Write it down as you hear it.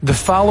The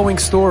following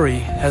story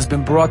has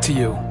been brought to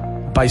you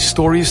by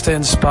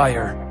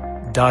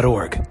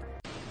StoriesToInspire.org.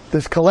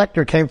 This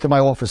collector came to my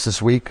office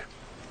this week,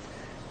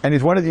 and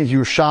he's one of these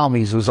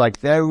Yerushalmis who's like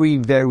very,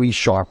 very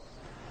sharp.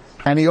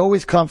 And he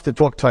always comes to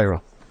talk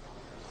Torah.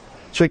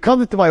 So he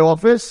comes into my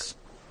office,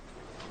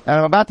 and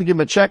I'm about to give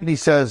him a check, and he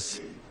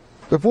says,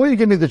 before you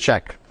give me the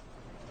check,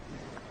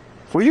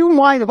 will you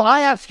mind if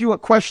I ask you a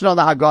question on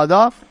the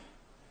Haggadah?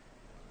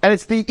 And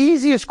it's the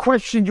easiest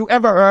question you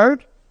ever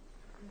heard.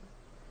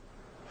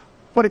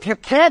 But if you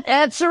can't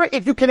answer it,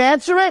 if you can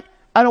answer it,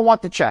 I don't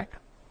want the check.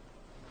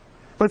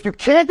 But if you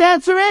can't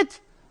answer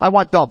it, I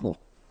want double.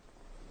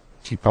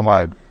 Come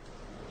on.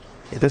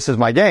 This is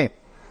my game.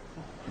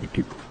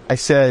 I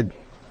said,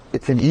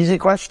 it's an easy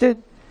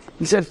question?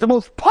 He said, it's the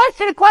most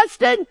passionate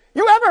question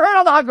you ever heard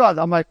on the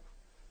Haggadah. I'm like,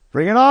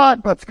 bring it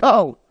on, let's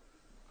go.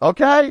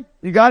 Okay,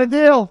 you got a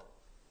deal.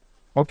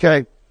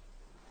 Okay.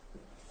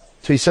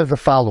 So he says the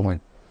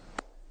following.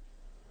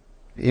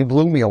 He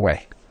blew me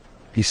away.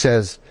 He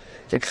says,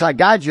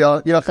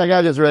 Chagaja,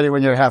 Chagaja is ready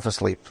when you're half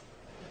asleep.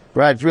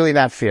 Right? It's really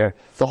not fair.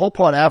 The whole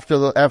part after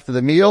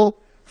the meal,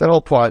 that whole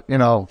part,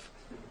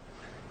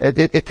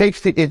 it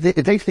takes to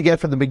get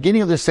from the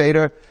beginning of the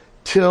Seder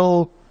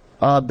till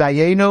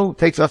Dayenu,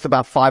 takes us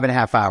about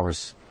 5.5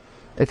 hours.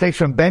 It takes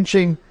from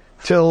benching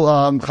till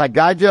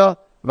Chagaja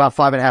about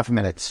 5.5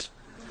 minutes.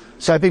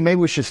 So I think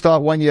maybe we should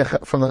start one year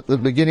from the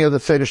beginning of the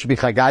Seder should be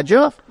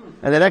Chagaja,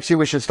 and the next year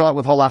we should start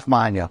with Holach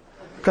Manya.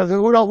 Because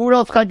who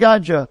else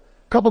Chagaja? A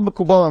couple of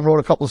Mekubalim wrote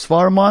a couple of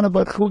Svarim on it,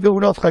 but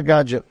who else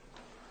Chagaja?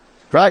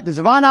 Right? The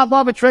Zavan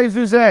Abba betrays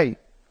Zuzay.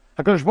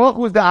 HaKadosh Baruch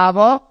Hu is the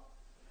Abba.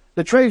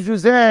 The Trey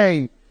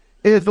Zuzay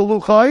is the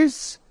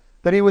Luchais,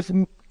 that he was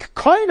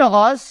kind to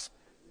us.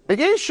 The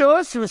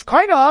Yishus, he was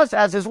kind to us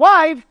as his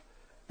wife.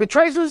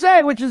 Betrays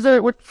Zuzay, which is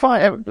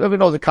fine. Everybody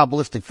knows a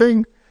Kabbalistic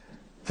thing.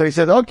 So he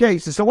said, okay,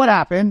 so what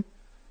happened?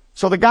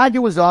 So the guy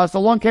was us.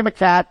 Along came a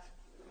cat,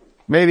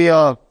 maybe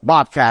a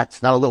bobcat,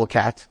 not a little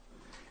cat,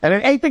 and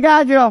it ate the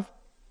guy.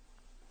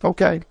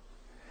 Okay.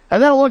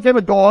 And then along came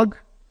a dog.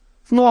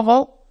 It's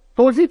normal.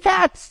 Dogs eat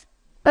cats.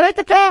 It ate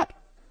the cat.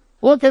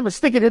 Along came a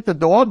stick, it hit the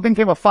dog. Then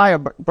came a fire,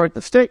 burnt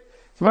the stick.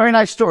 It's a very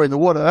nice story. The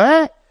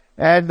water,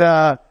 And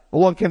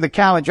along came the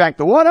cow and drank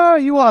the water.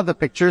 You all have the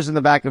pictures in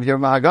the back of your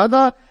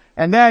Haggadah.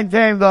 And then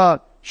came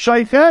the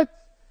shaychet,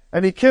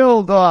 and he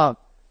killed the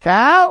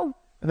cow.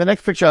 And the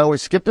next picture I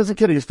always skipped as a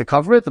kid. I used to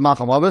cover it, the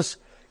Malcham Abbas,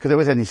 because there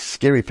always had these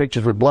scary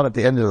pictures with blood at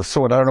the end of the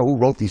sword. I don't know who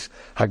wrote these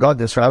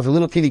Haggadahs. I was a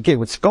little teeny kid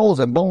with skulls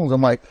and bones.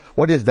 I'm like,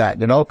 what is that?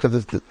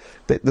 Because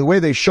the way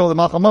they show the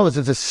Malcham Abbas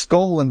is a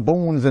skull and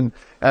bones. And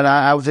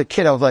I was a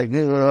kid. I was like.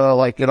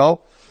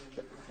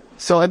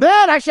 So and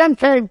then Hashem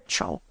came,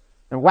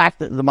 and whacked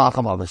the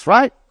Malcham Abbas,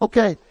 right?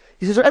 Okay.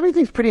 He says, so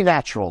everything's pretty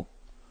natural.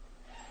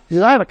 He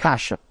says, I have a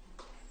kasha.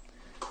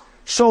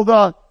 So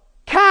the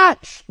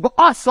cat,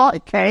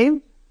 it came,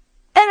 and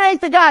it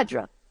ate the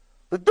gadra.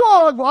 The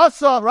dog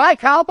was right,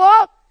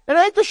 Kalba, and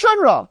it ate the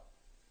shunra.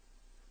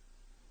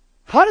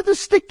 How did the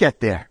stick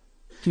get there?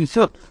 He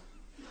said,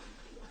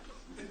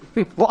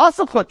 the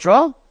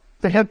Kalba.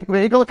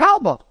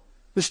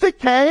 The stick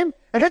came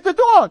and hit the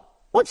dog.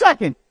 1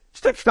 second.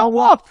 Sticks don't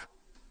walk.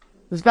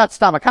 It's not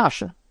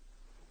Stamakasha.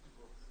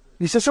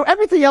 He says, so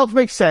everything else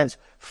makes sense.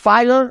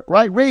 Fire,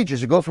 right,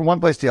 rages. You go from one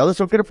place to the other,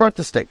 so it could have burnt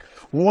the stick.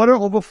 Water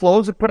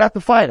overflows and put out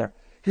the fire.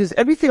 He says,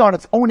 everything on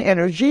its own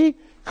energy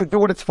could do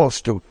what it's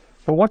supposed to.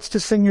 But what's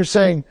this thing you're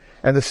saying?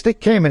 And the stick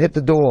came and hit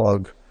the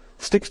dog.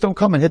 Sticks don't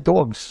come and hit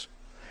dogs.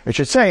 It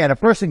should say, and a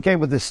person came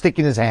with a stick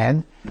in his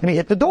hand, and he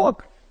hit the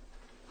dog.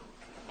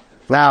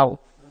 Now,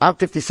 I'm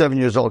 57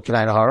 years old,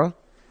 Kenai Nahara.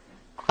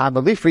 I'm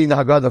at least reading the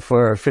Haggadah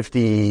for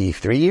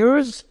 53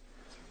 years.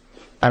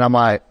 And I'm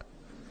like,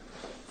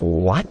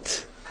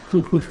 what?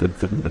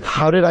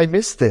 How did I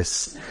miss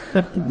this?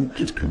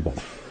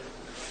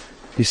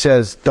 He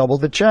says, double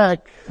the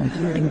check.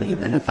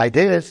 I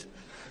did.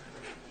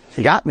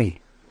 He got me.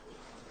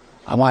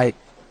 I'm like,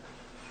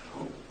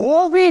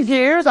 all these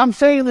years I'm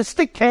saying the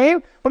stick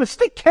came, but the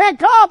stick can't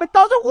come. It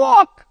doesn't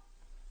walk.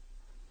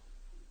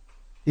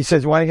 He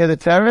says, you want to hear the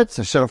teretz?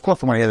 I said, of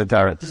course I want to hear the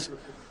teretz.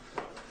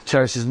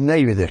 Sarah says,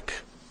 Neividik.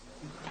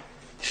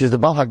 She says, the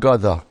Baal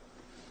Haggadah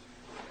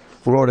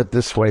wrote it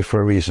this way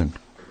for a reason.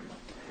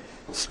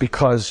 It's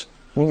because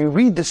when you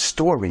read this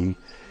story,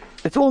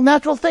 it's all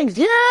natural things.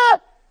 Yeah!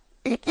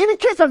 Even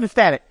kids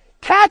understand it.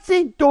 Cats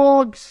eat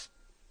dogs.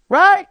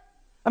 Right?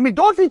 I mean,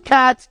 dogs eat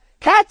cats.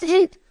 Cats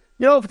eat,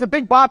 if it's a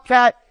big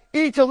bobcat,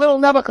 eats a little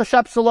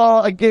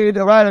Nebuchadnezzar, a gid,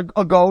 right,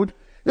 a goat.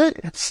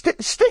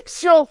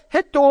 Sticks,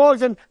 hit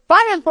dogs, and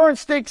fire burn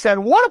sticks,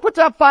 and water puts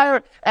out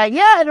fire, and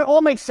it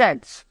all makes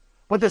sense.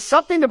 But there's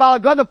something the Baal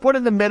Haggadah put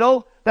in the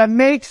middle that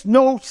makes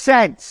no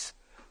sense.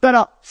 That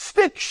a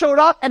stick showed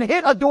up and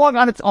hit a dog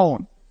on its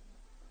own.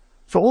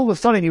 So all of a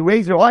sudden you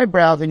raise your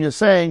eyebrows and you're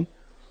saying,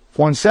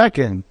 1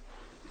 second,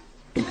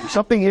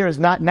 something here is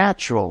not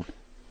natural.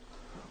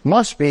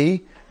 Must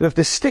be that if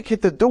the stick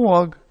hit the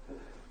dog,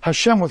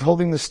 Hashem was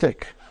holding the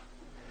stick.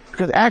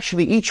 Because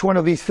actually each one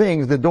of these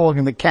things, the dog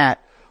and the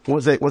cat,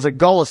 was a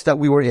gullus that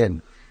we were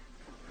in.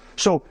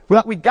 So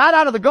we got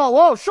out of the goal.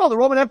 Oh, sure, the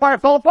Roman Empire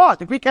fell apart.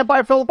 The Greek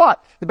Empire fell apart.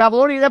 The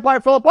Babylonian Empire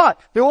fell apart.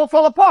 They all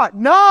fell apart.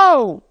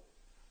 No.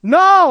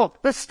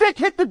 The stick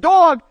hit the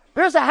dog.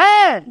 There's a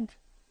hand.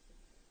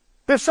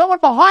 There's someone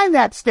behind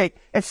that stick.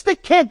 And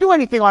stick can't do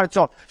anything on its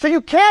own. So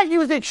you can't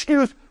use the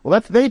excuse, well,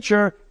 that's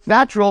nature. It's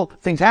natural.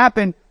 Things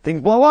happen.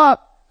 Things blow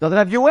up. Doesn't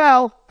have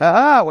UL.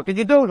 What can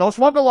you do? No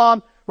smoke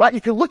alarm. Right?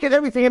 You can look at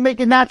everything and make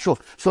it natural.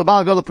 So the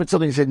Bible put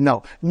something and said,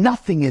 no,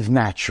 nothing is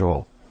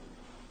natural.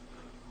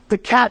 The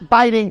cat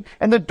biting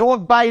and the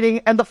dog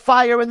biting and the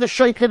fire and the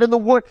shaking and the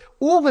wood,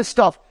 all this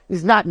stuff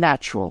is not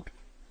natural.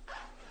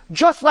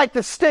 Just like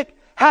the stick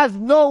has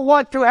no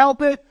one to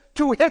help it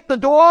to hit the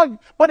dog,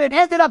 but it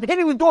ended up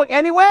hitting the dog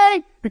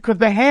anyway because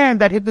the hand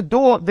that hit the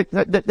dog,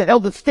 that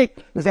held the stick,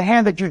 is a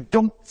hand that you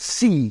don't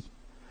see.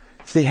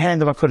 It's the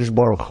hand of HaKadosh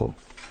Baruch Hu.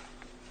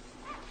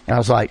 And I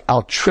was like,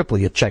 I'll triple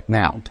your check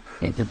now.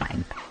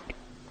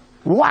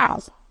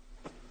 Wow.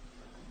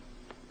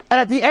 And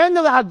at the end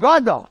of the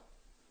Haggadah,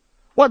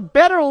 what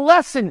better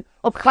lesson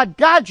of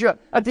Chagadah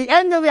at the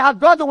end of the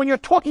Haggadah when you're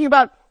talking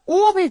about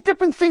all these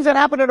different things that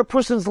happen in a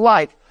person's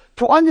life,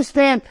 to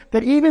understand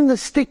that even the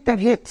stick that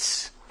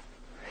hits,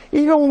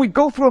 even when we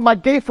go through a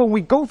Magefa, when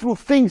we go through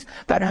things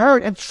that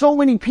hurt, and so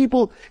many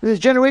people in this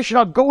generation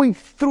are going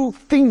through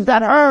things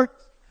that hurt,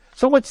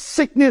 so much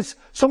sickness,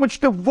 so much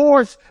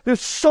divorce,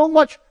 there's so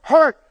much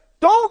hurt.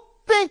 Don't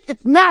think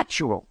it's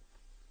natural.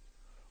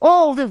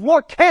 Oh, there's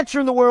more cancer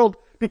in the world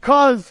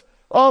because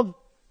of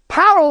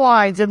power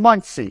lines in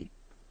Muncie.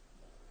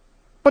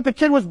 But the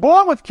kid was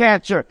born with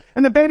cancer,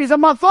 and the baby's a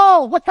month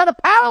old. What kind of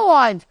power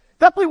lines?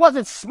 Definitely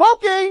wasn't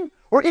smoking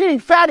or eating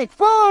fatty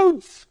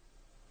foods.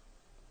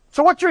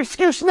 So what's your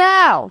excuse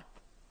now?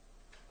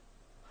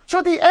 So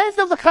at the end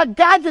of the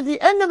Haggadah, the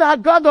end of the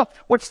Haggadah,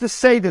 what's the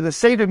Seder? The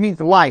Seder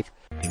means life.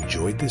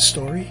 Enjoyed this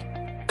story?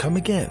 Come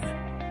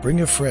again.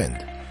 Bring a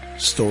friend.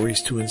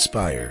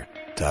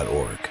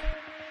 StoriesToInspire.org